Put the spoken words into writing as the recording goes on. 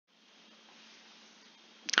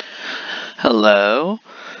Hello.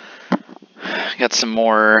 Got some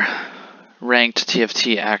more ranked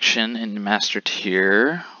TFT action in Master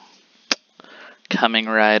Tier. Coming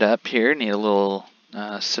right up here. Need a little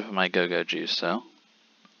sip of my go-go juice, though.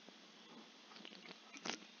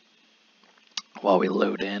 While we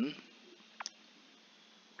load in.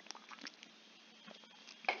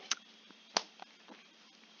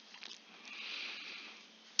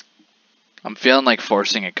 I'm feeling like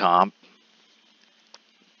forcing a comp.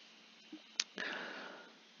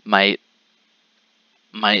 Might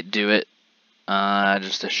do it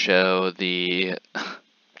just to show the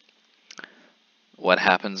what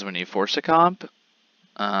happens when you force a comp.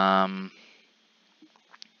 In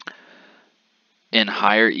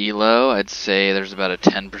higher elo, I'd say there's about a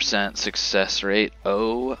 10% success rate.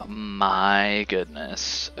 Oh my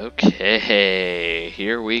goodness. Okay,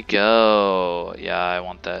 here we go. Yeah, I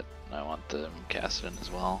want that. I want the Cassidy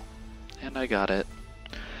as well. And I got it.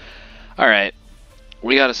 Alright,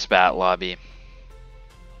 we got a spat lobby.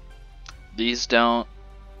 These don't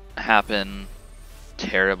happen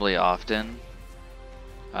terribly often.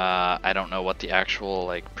 I don't know what the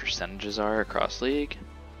actual percentages are across league.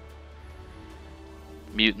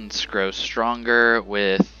 Mutants grow stronger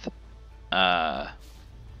with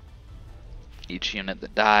each unit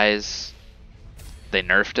that dies. They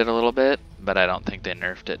nerfed it a little bit, but I don't think they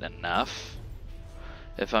nerfed it enough,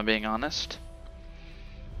 if I'm being honest.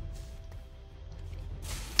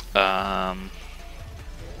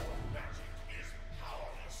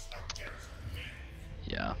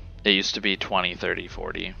 Yeah, it used to be 20, 30,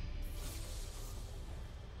 40.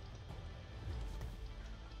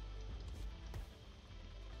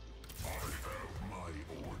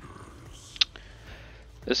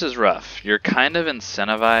 This is rough. You're kind of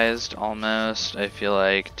incentivized almost, I feel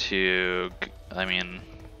like, to,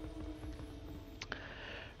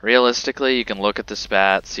 realistically, you can look at the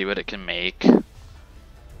spat, see what it can make.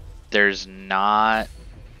 There's not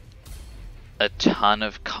a ton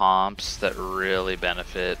of comps that really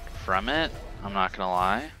benefit from it, I'm not gonna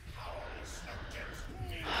lie.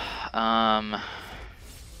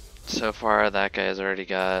 So far that guy's already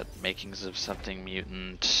got makings of something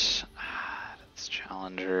mutant. That's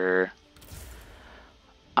challenger.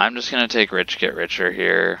 I'm just gonna take rich get richer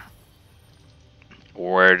here.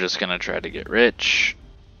 We're just gonna try to get rich.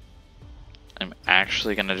 I'm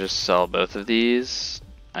actually gonna just sell both of these.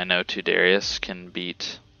 I know 2 Darius can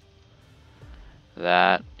beat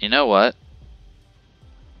that. You know what?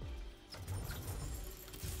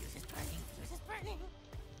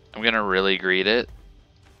 I'm gonna really greed it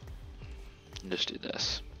and just do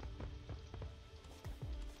this.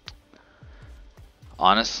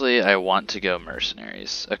 Honestly, I want to go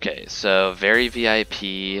mercenaries. Okay, so very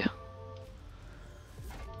VIP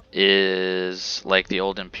is like the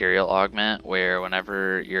old Imperial augment, where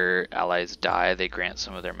whenever your allies die, they grant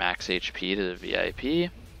some of their max HP to the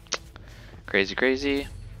VIP. Crazy, crazy.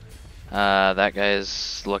 That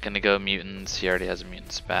guy's looking to go mutants. He already has a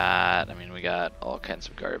mutant spat. I mean, we got all kinds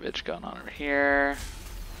of garbage going on over here.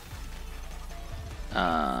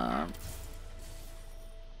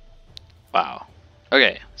 Wow.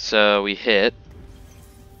 Okay, so we hit.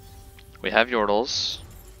 We have Yordles.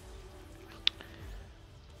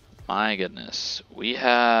 My goodness. We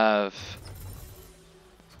have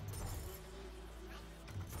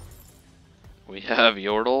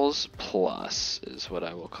Yordles plus is what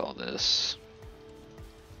I will call this.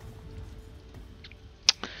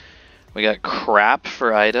 We got crap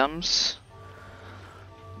for items,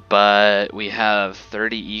 but we have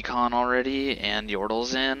 30 econ already and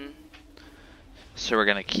Yordles in. So we're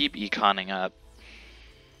gonna keep econing up.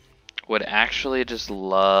 Would actually just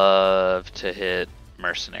love to hit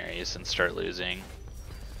mercenaries and start losing.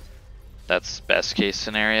 That's best case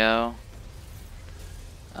scenario.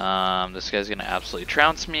 This guy's gonna absolutely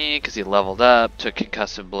trounce me because he leveled up, took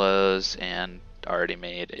concussive blows, and already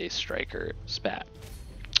made a striker spat.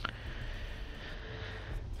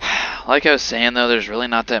 Like I was saying though, there's really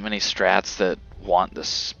not that many strats that want the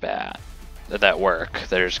spat, that work.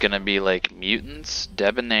 There's gonna be like mutants,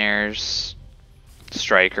 debonaires,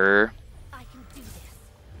 striker,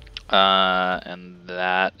 and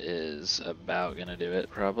that is about gonna do it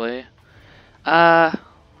probably. Am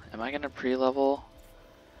I gonna pre-level?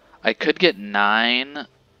 I could get 9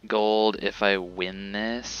 gold if I win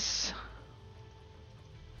this.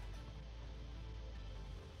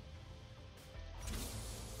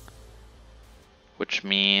 Which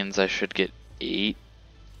means I should get 8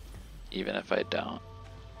 even if I don't.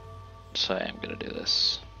 So I am gonna do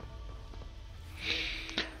this.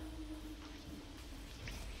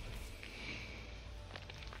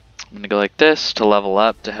 I'm gonna go like this to level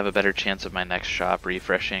up to have a better chance of my next shop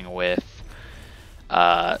refreshing with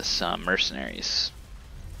some mercenaries.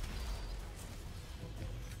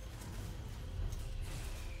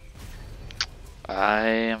 I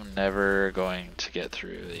am never going to get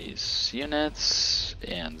through these units,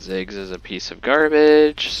 and Ziggs is a piece of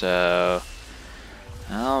garbage, so...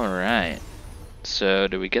 Alright. So,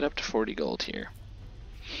 do we get up to 40 gold here?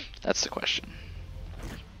 That's the question.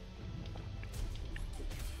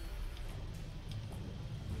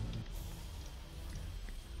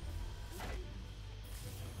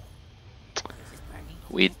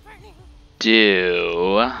 We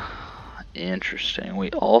do. Interesting. We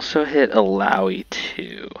also hit Alawi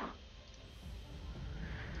too.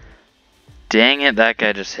 Dang it, that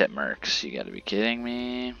guy just hit Mercs. You gotta be kidding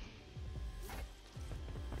me.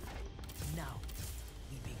 Now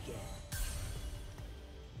we begin.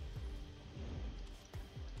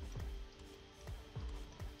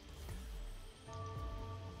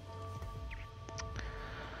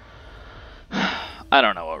 I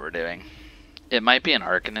don't know what we're doing. It might be an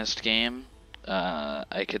Arcanist game.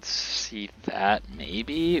 I could see that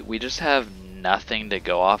maybe. We just have nothing to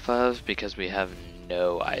go off of because we have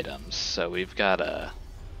no items. So we've got to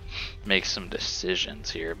make some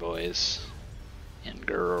decisions here, boys and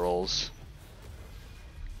girls.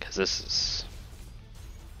 Because this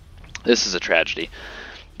is a tragedy.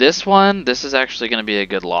 This is actually going to be a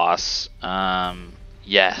good loss.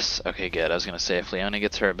 Yes. Okay, good. I was going to say if Leona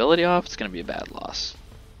gets her ability off, it's going to be a bad loss.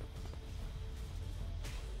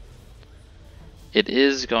 It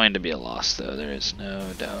is going to be a loss, though. There is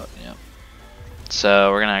no doubt. Yep.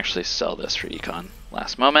 So we're going to actually sell this for econ.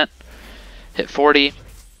 Last moment. Hit 40.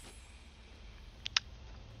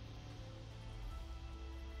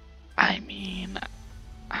 I mean...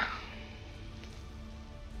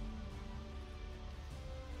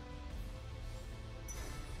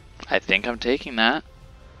 I think I'm taking that.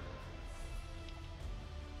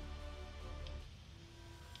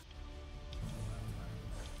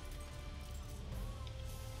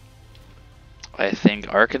 I think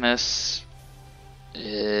Arcanist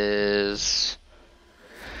is...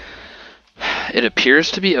 It appears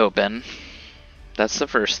to be open. That's the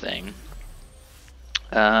first thing.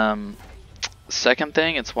 Second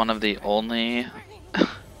thing, it's one of the only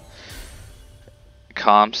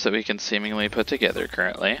comps that we can seemingly put together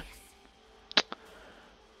currently.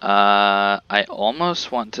 I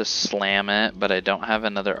almost want to slam it, but I don't have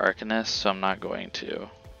another Arcanist, so I'm not going to.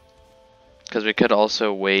 Because we could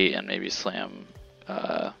also wait and maybe slam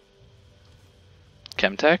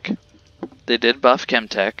Chemtech. They did buff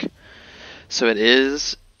Chemtech, so it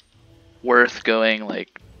is worth going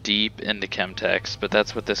like deep into Chemtechs, but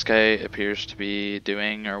that's what this guy appears to be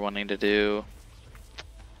doing or wanting to do.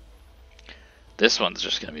 This one's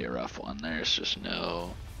just going to be a rough one. There's just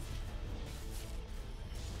no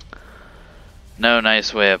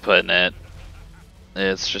nice way of putting it.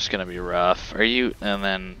 It's just going to be rough. Are you... And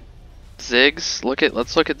then Ziggs,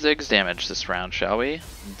 let's look at Ziggs' damage this round, shall we?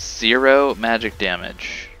 0 magic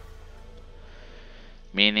damage.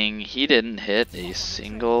 Meaning he didn't hit a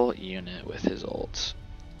single unit with his ults.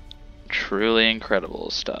 Truly incredible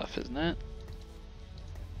stuff, isn't it?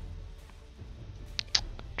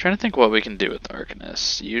 Trying to think what we can do with the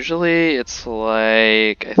Arcanist. Usually it's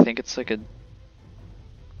like, I think it's like a...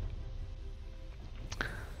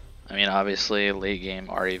 I mean, obviously late game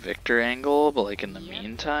Ari Victor angle, but like in the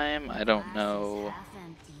meantime, I don't know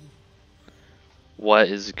what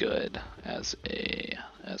is good as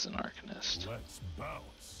an Arcanist. Let's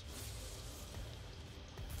bounce.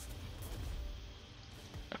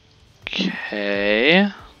 Okay.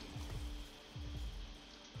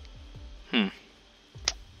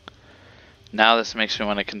 Now this makes me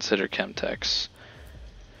want to consider Chemtechs.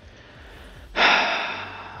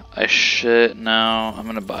 I should... No, I'm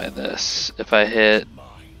going to buy this. If I hit...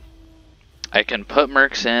 I can put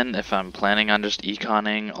Mercs in if I'm planning on just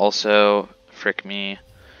econing. Also, frick me.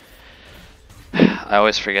 I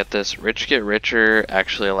always forget this. Rich Get Richer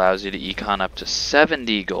actually allows you to econ up to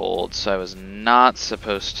 70 gold. So I was not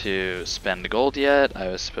supposed to spend gold yet. I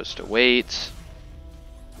was supposed to wait.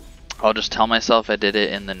 I'll just tell myself I did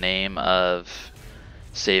it in the name of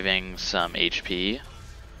saving some HP.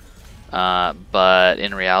 But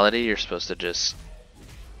in reality, you're supposed to just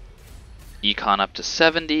econ up to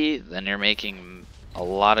 70, then you're making a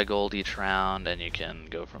lot of gold each round, and you can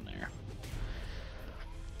go from there.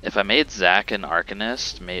 If I made Zac an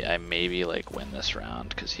Arcanist, I maybe like win this round,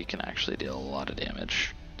 because he can actually deal a lot of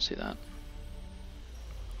damage. See that?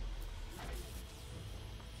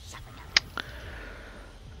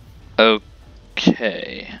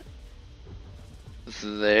 Okay.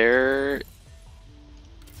 There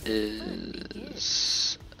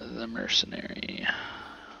is the mercenary.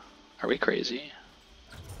 Are we crazy?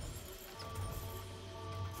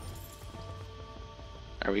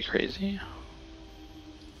 Are we crazy?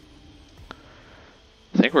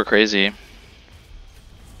 I think we're crazy.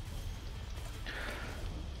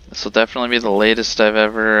 This will definitely be the latest I've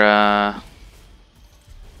ever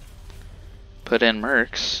put in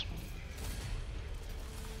mercs.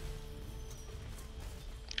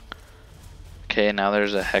 Okay, now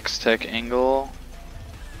there's a Hextech angle.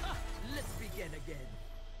 Let's begin again.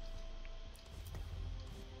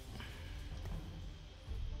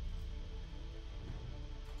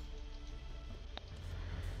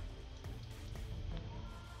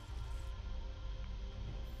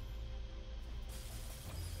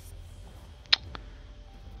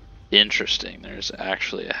 Interesting, there's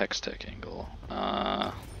actually a Hextech angle.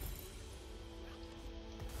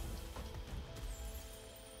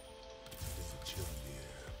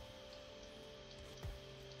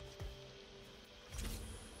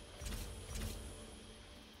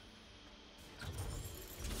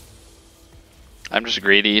 I'm just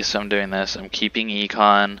greedy, so I'm doing this. I'm keeping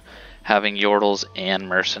Econ, having Yordles and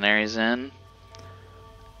Mercenaries in.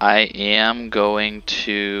 I am going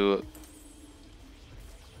to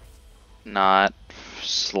not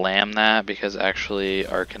slam that because actually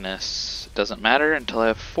Arcanists doesn't matter until I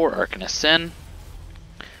have 4 Arcanists in.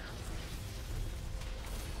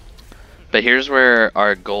 But here's where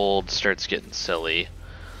our gold starts getting silly.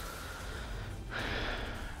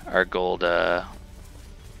 Our gold,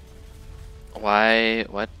 why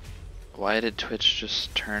did Twitch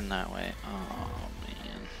just turn that way? Oh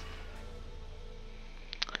man.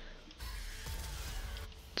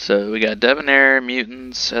 So we got Debonair,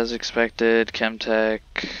 Mutants as expected, Chemtech,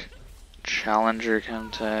 Challenger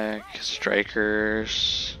Chemtech,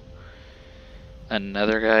 Strikers,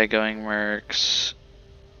 another guy going Mercs.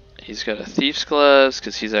 He's got a Thief's Gloves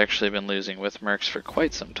because he's actually been losing with Mercs for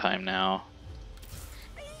quite some time now.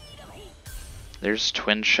 There's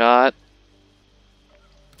Twin Shot.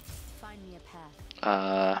 Find me a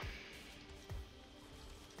path.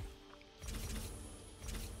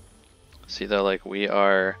 See though, like we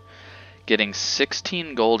are getting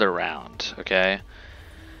 16 gold a round, okay?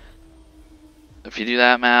 If you do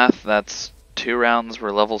that math, that's 2 rounds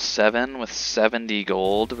we're level 7 with 70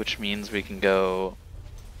 gold, which means we can go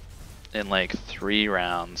in like 3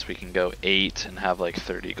 rounds, we can go 8 and have like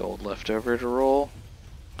 30 gold left over to roll,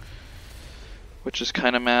 which is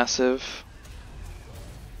kind of massive.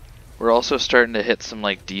 We're also starting to hit some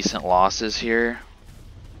like decent losses here.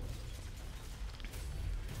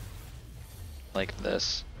 Like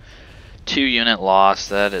this. 2 unit loss,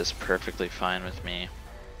 that is perfectly fine with me.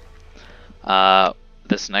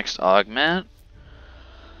 This next augment,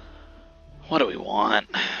 what do we want?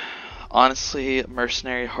 Honestly,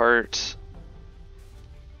 Mercenary Heart,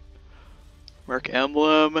 Merc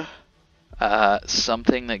Emblem,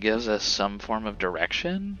 something that gives us some form of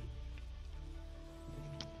direction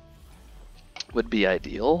would be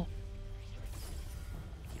ideal.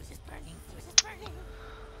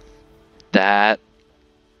 That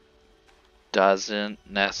doesn't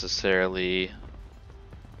necessarily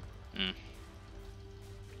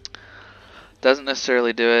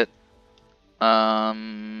do it.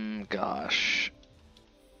 Gosh,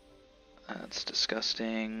 that's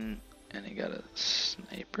disgusting. And he got a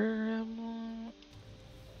sniper emblem.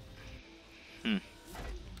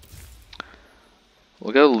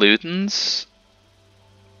 We'll go Lutens.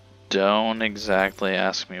 Don't exactly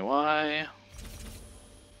ask me why.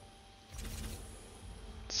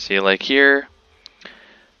 See, like here,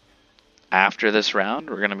 after this round,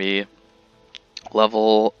 we're gonna be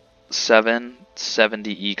level 7,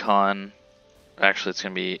 70 econ. Actually, it's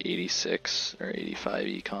gonna be 86 or 85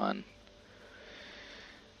 econ.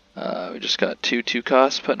 We just got 2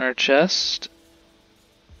 costs put in our chest.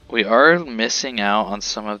 We are missing out on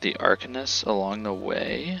some of the Arcanists along the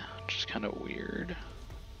way, which is kind of weird.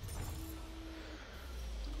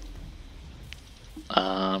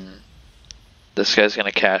 This guy's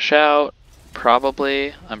gonna cash out,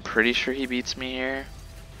 probably. I'm pretty sure he beats me here.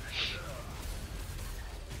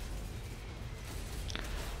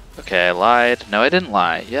 Okay, I lied. No, I didn't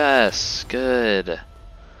lie. Yes, good.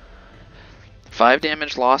 5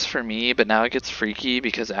 damage loss for me, but now it gets freaky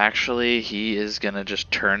because actually he is gonna just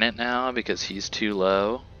turn it now because he's too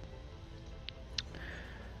low.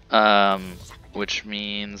 Which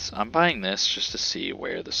means I'm buying this just to see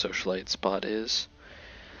where the socialite spot is.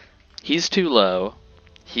 He's too low.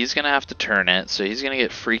 He's gonna have to turn it, so he's gonna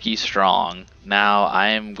get freaky strong. Now I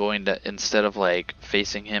am going to, instead of like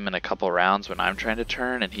facing him in a couple rounds when I'm trying to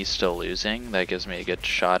turn and he's still losing, that gives me a good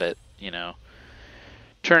shot at, you know,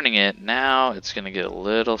 turning it. Now it's gonna get a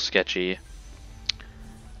little sketchy.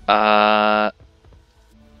 I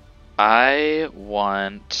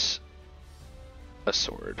want a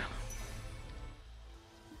sword.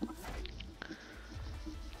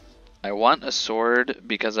 I want a sword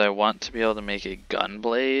because I want to be able to make a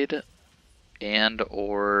gunblade and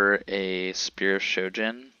or a Spear of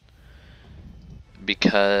Shojin.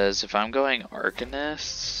 Because if I'm going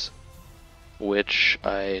Arcanists, which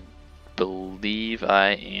I believe I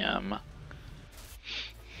am,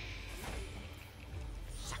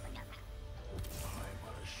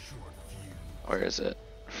 where is it?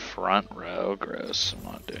 Front row, gross, I'm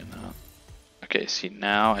not doing that. Okay, see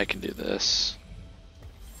now I can do this.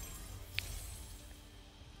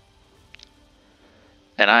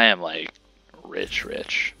 And I am like rich.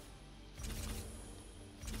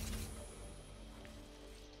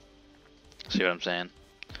 See what I'm saying?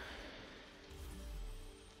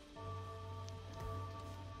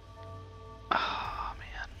 Oh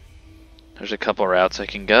man. There's a couple routes I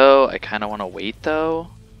can go. I kind of want to wait though.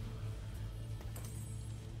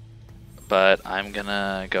 But I'm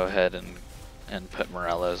gonna go ahead and put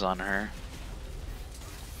Morello's on her.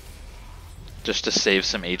 Just to save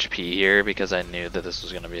some HP here because I knew that this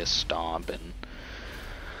was gonna be a stomp, and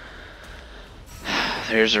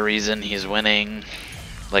there's a reason he's winning.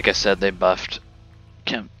 Like I said, they buffed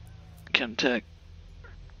Chemtech.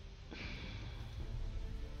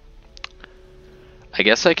 I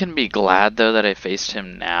guess I can be glad though that I faced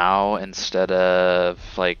him now instead of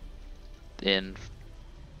like in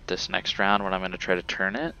this next round when I'm going to try to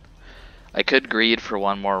turn it. I could greed for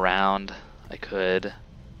one more round. I could.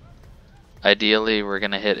 Ideally, we're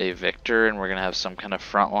going to hit a Victor and we're going to have some kind of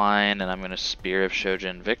front line, and I'm going to Spear of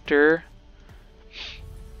Shojin Victor.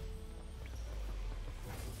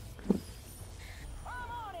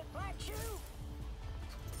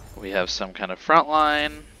 We have some kind of front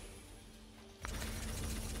line.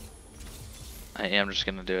 I am just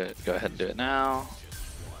going to do it. Go ahead and do it now.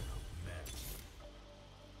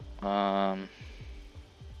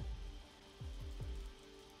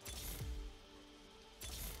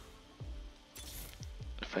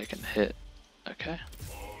 If I can hit, okay.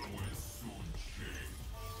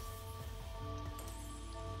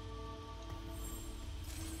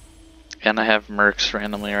 And I have Mercs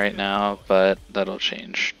randomly right now, but that'll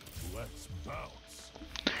change.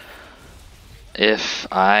 If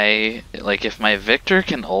if my Victor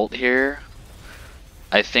can ult here,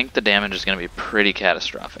 I think the damage is going to be pretty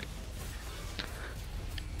catastrophic.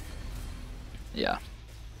 Yeah.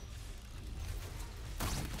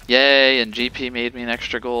 Yay, and GP made me an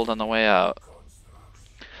extra gold on the way out.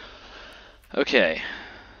 Okay.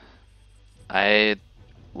 I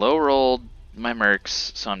low rolled my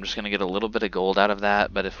Mercs, so I'm just going to get a little bit of gold out of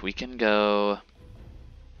that, but if we can go...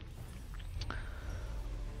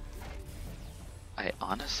 I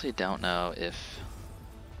honestly don't know if...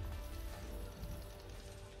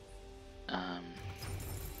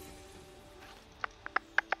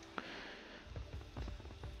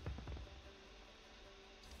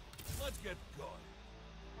 Let's get going.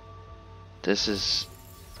 This is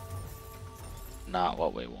not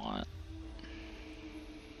what we want.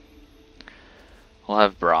 We'll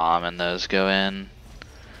have Braum and those go in.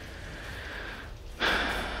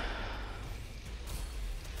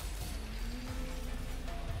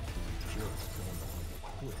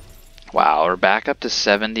 Wow, we're back up to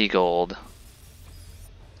 70 gold.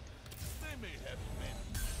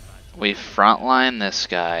 We frontline this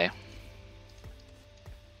guy.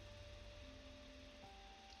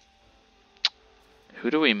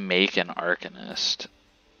 Who do we make an Arcanist?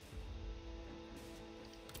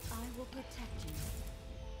 I will protect you.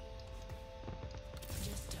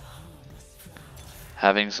 Just a harmless flower.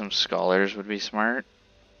 Having some scholars would be smart,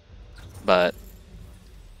 but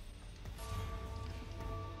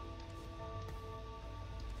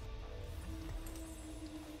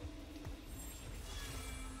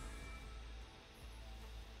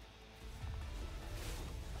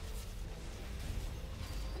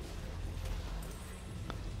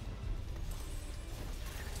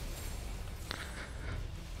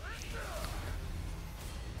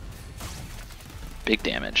big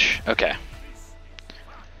damage. Okay.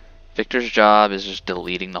 Victor's job is just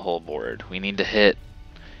deleting the whole board. We need to hit...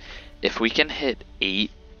 If we can hit 8...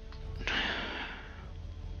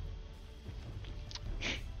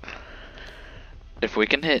 If we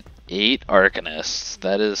can hit 8 Arcanists,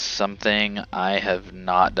 that is something I have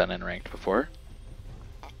not done in ranked before.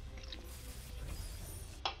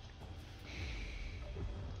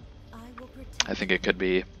 I think it could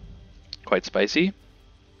be quite spicy.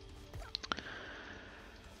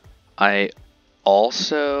 I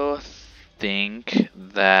also think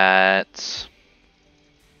that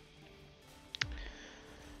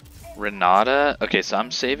Renata... Okay, so I'm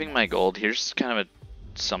saving my gold. Here's kind of a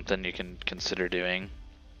something you can consider doing.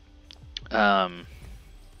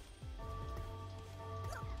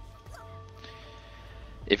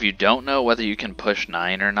 If you don't know whether you can push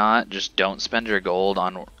 9 or not, just don't spend your gold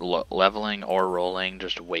on leveling or rolling,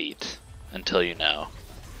 just wait until you know.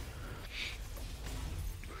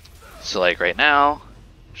 So like right now,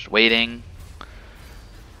 just waiting.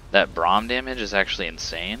 That Braum damage is actually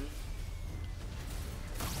insane.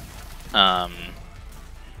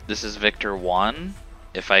 This is Victor 1.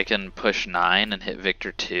 If I can push 9 and hit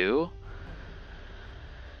Victor 2,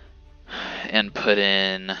 and put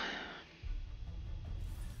in...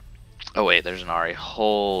 Oh wait, there's an Ari.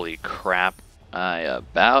 Holy crap. I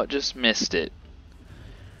about just missed it.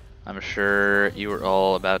 I'm sure you were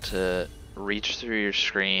all about to reach through your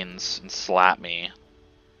screens and slap me,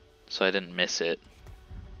 so I didn't miss it.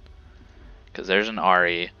 Because there's an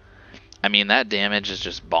Ari. I mean, that damage is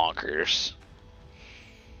just bonkers.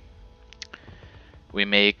 We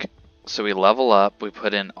make... So we level up, we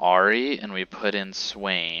put in Ari, and we put in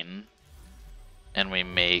Swain. And we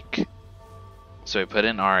make... So we put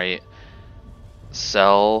in Ari...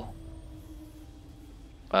 Sell.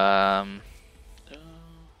 Could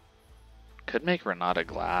make Renata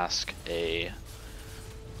Glask a...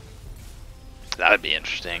 That would be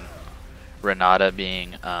interesting. Renata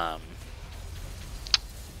being an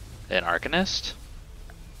Arcanist.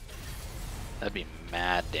 That'd be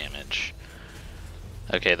mad damage.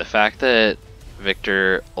 Okay, the fact that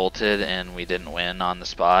Victor ulted and we didn't win on the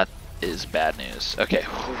spot is bad news. Okay.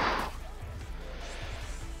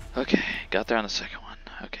 Okay, got there on the second one.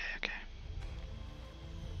 Okay.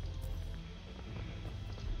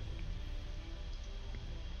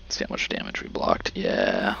 Let's see how much damage we blocked.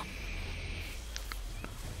 Yeah.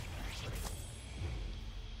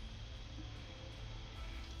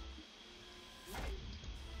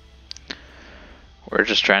 We're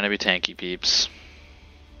just trying to be tanky peeps.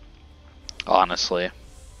 Honestly.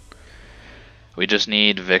 We just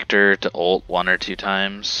need Victor to ult 1 or 2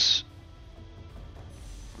 times.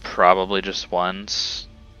 Probably just once.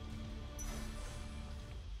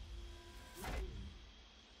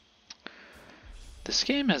 This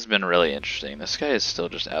game has been really interesting. This guy is still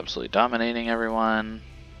just absolutely dominating everyone.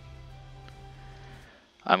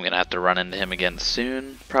 I'm gonna have to run into him again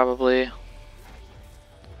soon, probably.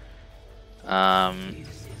 I'm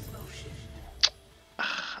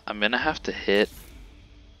gonna have to hit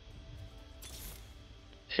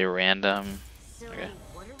a random... Okay.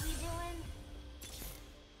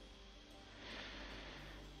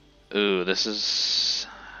 Ooh, this is...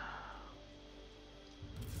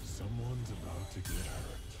 Someone's about to get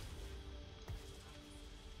hurt.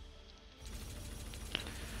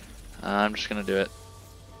 I'm just gonna do it.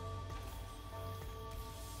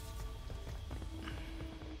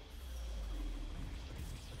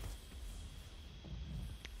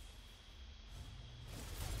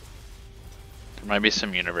 There might be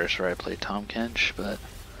some universe where I play Tom Kench, but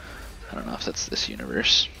I don't know if that's this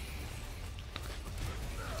universe.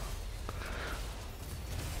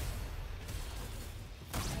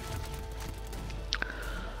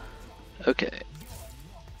 Okay.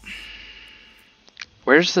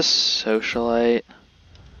 Where's the socialite?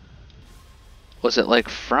 Was it like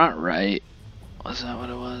front right? Was that what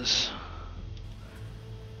it was?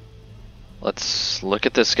 Let's look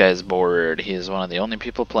at this guy's board. He is one of the only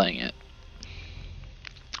people playing it.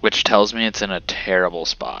 Which tells me it's in a terrible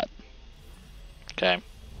spot. Okay.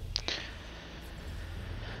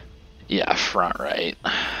 Yeah, front right.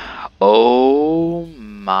 Oh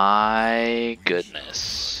my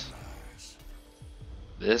goodness.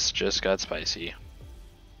 This just got spicy.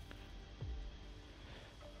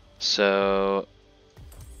 So,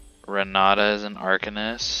 Renata is an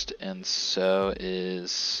Arcanist, and so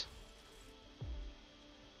is...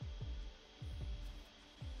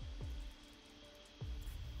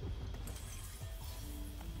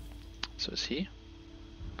 So is he?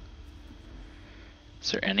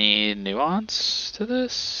 Is there any nuance to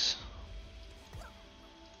this?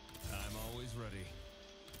 I'm always ready.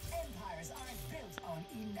 Empires aren't built on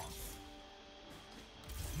enough.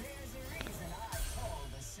 There's a reason I call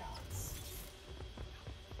the shots.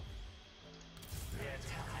 Their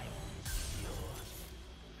time is yours.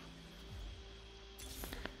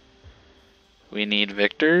 We need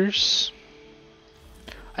victors.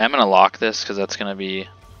 I am going to lock this because that's going to be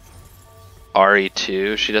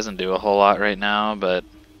RE2. She doesn't do a whole lot right now, but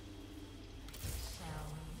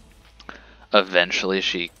eventually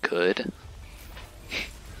she could.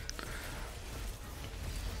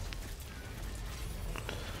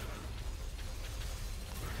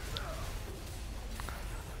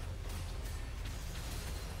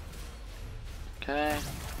 Okay.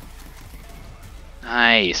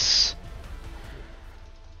 Nice.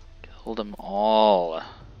 Killed them all.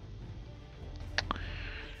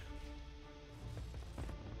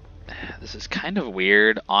 This is kind of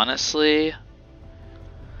weird, honestly.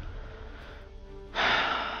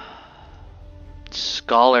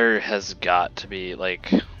 Scholar has got to be like...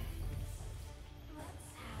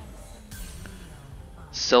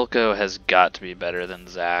 Silco has got to be better than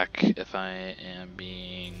Zac, if I am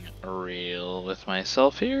being real with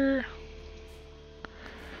myself here.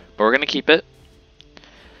 But we're gonna keep it.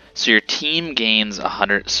 So your team gains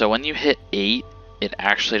 100. So when you hit 8, it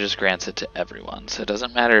actually just grants it to everyone. So it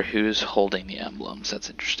doesn't matter who's holding the emblems. That's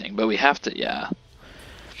interesting. But we have to, yeah.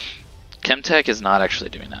 Chemtech is not actually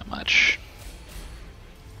doing that much.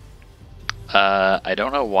 I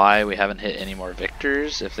don't know why we haven't hit any more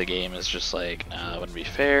victors, if the game is just like, nah, it wouldn't be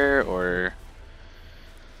fair, or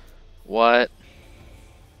what.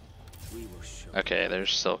 Okay,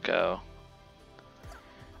 there's Silco.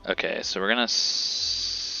 Okay, so we're gonna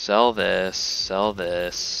sell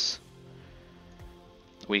this.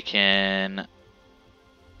 We can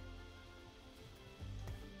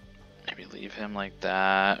maybe leave him like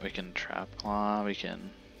that. We can trap claw, we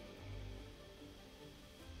can...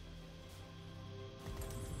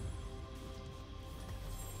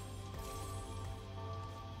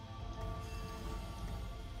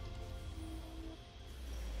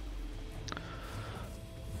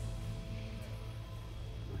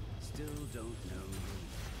 Still don't know.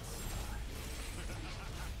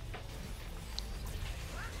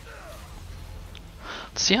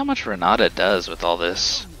 Let's see how much Renata does with all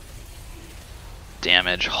this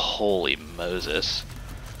damage. Holy Moses.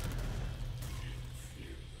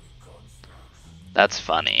 That's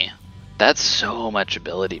funny. That's so much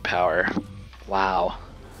ability power. Wow.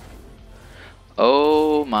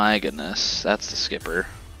 Oh my goodness. That's the skipper.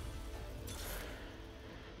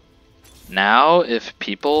 Now, if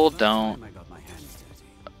people don't...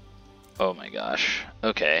 Oh my gosh.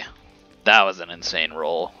 Okay. That was an insane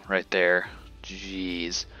roll right there.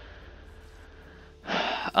 Jeez.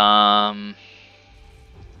 I'm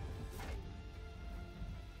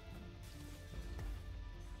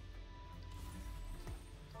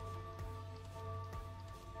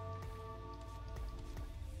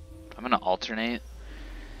gonna alternate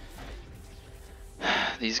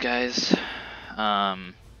these guys.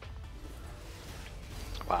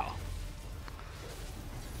 Wow.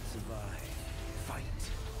 Survive. Fight.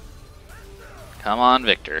 Come on,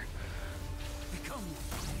 Victor.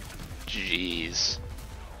 Jeez.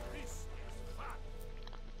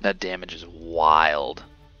 That damage is wild.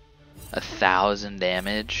 1,000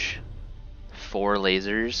 damage. 4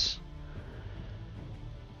 lasers.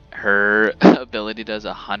 Her ability does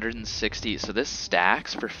 160. So this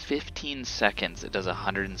stacks for 15 seconds. It does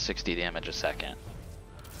 160 damage a second.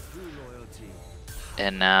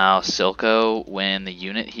 And now Silco, when the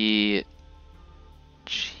unit he...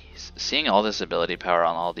 Jeez. Seeing all this ability power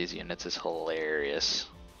on all these units is hilarious.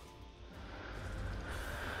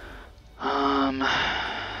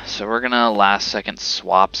 So we're gonna last second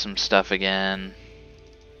swap some stuff again.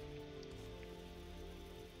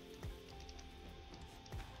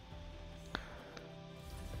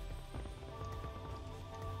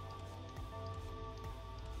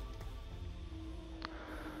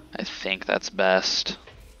 I think that's best.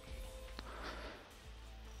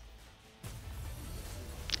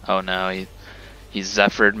 Oh no, he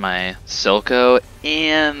Zephyred my Silco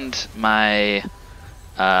and my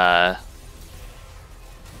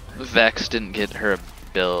Vex didn't get her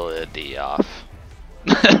ability off.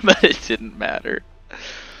 But it didn't matter.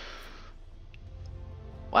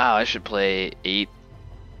 Wow, I should play 8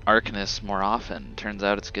 Arcanists more often. Turns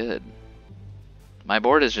out it's good. My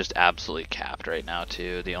board is just absolutely capped right now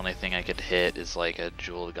too. The only thing I could hit is like a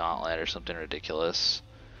Jeweled Gauntlet or something ridiculous.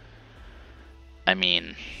 I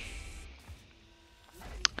mean,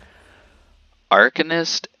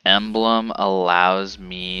 Arcanist Emblem allows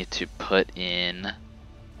me to put in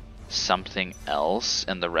something else,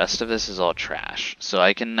 and the rest of this is all trash. So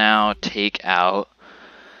I can now take out...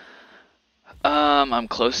 I'm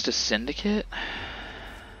close to Syndicate.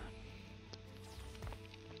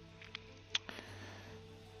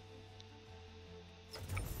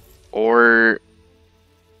 Or...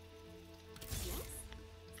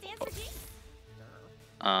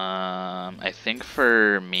 I think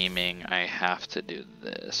for memeing, I have to do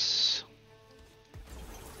this.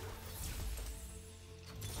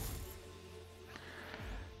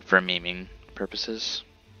 For memeing purposes.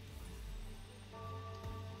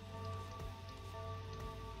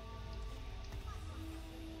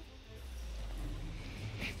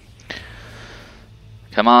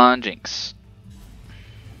 Come on, Jinx.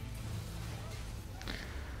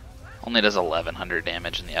 Only does 1100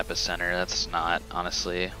 damage in the epicenter. That's not,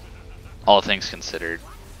 honestly, all things considered.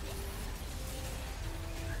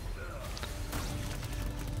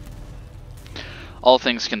 All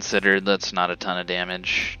things considered, that's not a ton of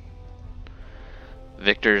damage.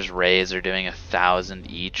 Victor's rays are doing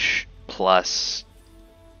 1,000 each, plus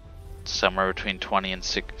somewhere between 20 and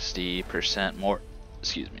 60% more.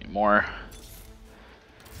 Excuse me, more.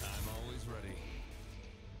 I'm always ready.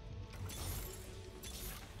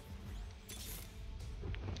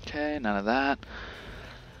 Okay, none of that.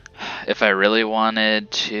 If I really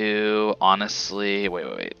wanted to, honestly,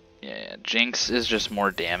 wait. Yeah, Jinx is just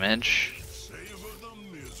more damage.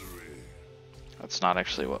 That's not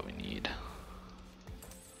actually what we need.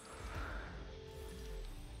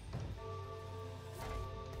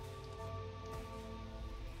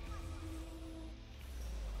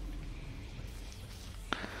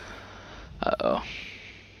 Uh-oh.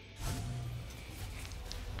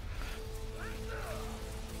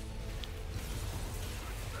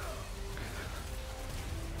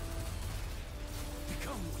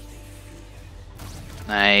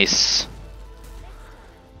 Nice.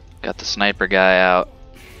 Got the sniper guy out.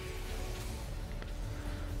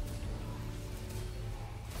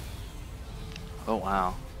 Oh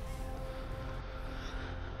wow.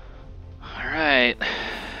 Alright.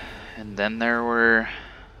 And then there were...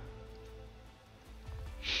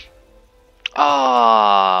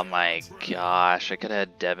 Oh my gosh, I could have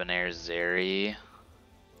had Debonair Zeri.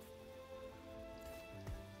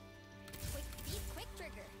 Quick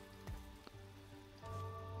trigger.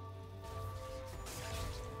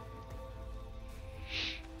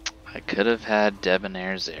 I could have had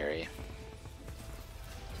Debonair Zeri.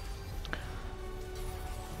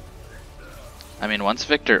 I mean, once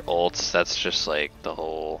Victor ults, that's just like the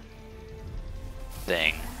whole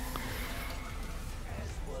thing.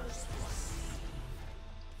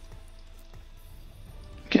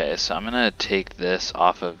 Okay, so I'm gonna take this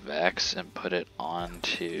off of Vex and put it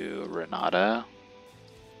onto Renata.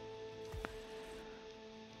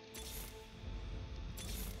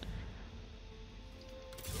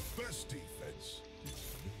 The best defense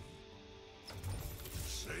is me.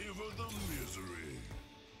 Savor the misery.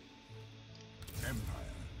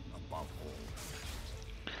 Empire above all.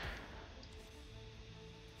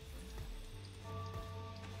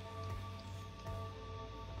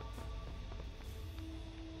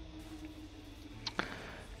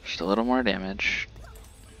 Just a little more damage.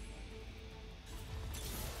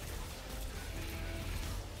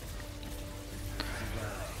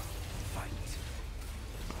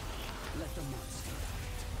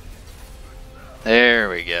 There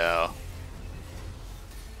we go.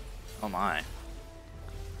 Oh my.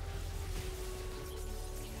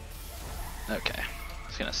 Okay. I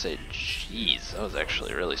was gonna say, jeez, that was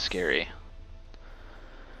actually really scary.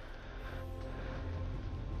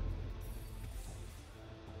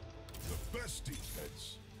 The best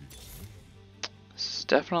defense is me. This is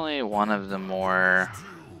definitely one of the more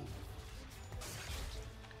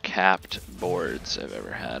capped boards I've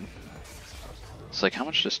ever had. It's like, how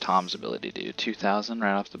much does Tom's ability do? 2,000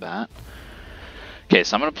 right off the bat? Okay,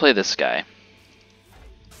 so I'm gonna play this guy.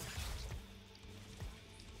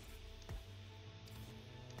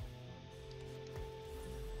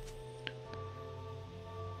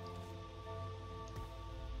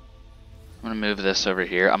 I'm gonna move this over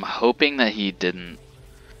here. I'm hoping that he didn't...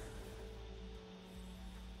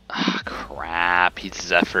 Ah, crap. He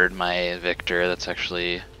Zephyred my Victor. That's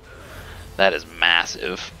actually... That is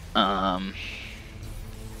massive.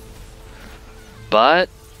 But...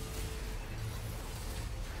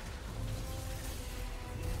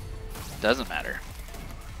 Doesn't matter.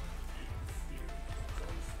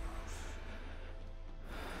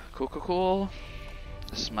 Cool.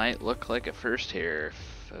 This might look like a first here,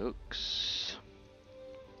 folks.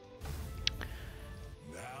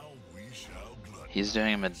 Now we shall glut. He's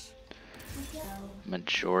doing a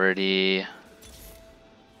majority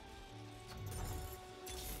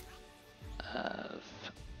of...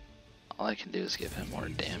 All I can do is give him more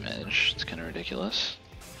damage. It's kind of ridiculous.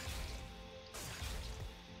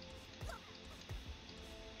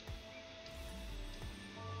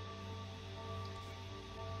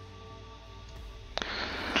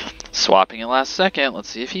 Swapping it last second. Let's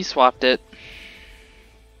see if he swapped it.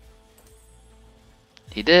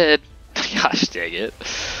 He did. Gosh dang it.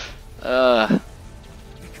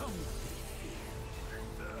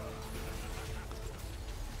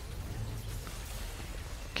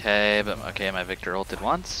 Okay, but okay, my Victor ulted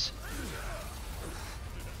once.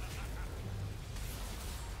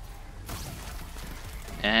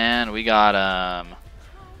 And we got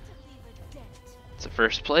it's a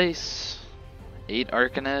first place. 8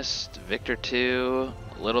 Arcanist, Victor 2,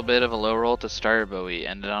 a little bit of a low roll to start, but we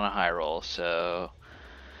ended on a high roll, so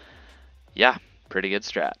yeah, pretty good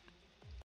strat.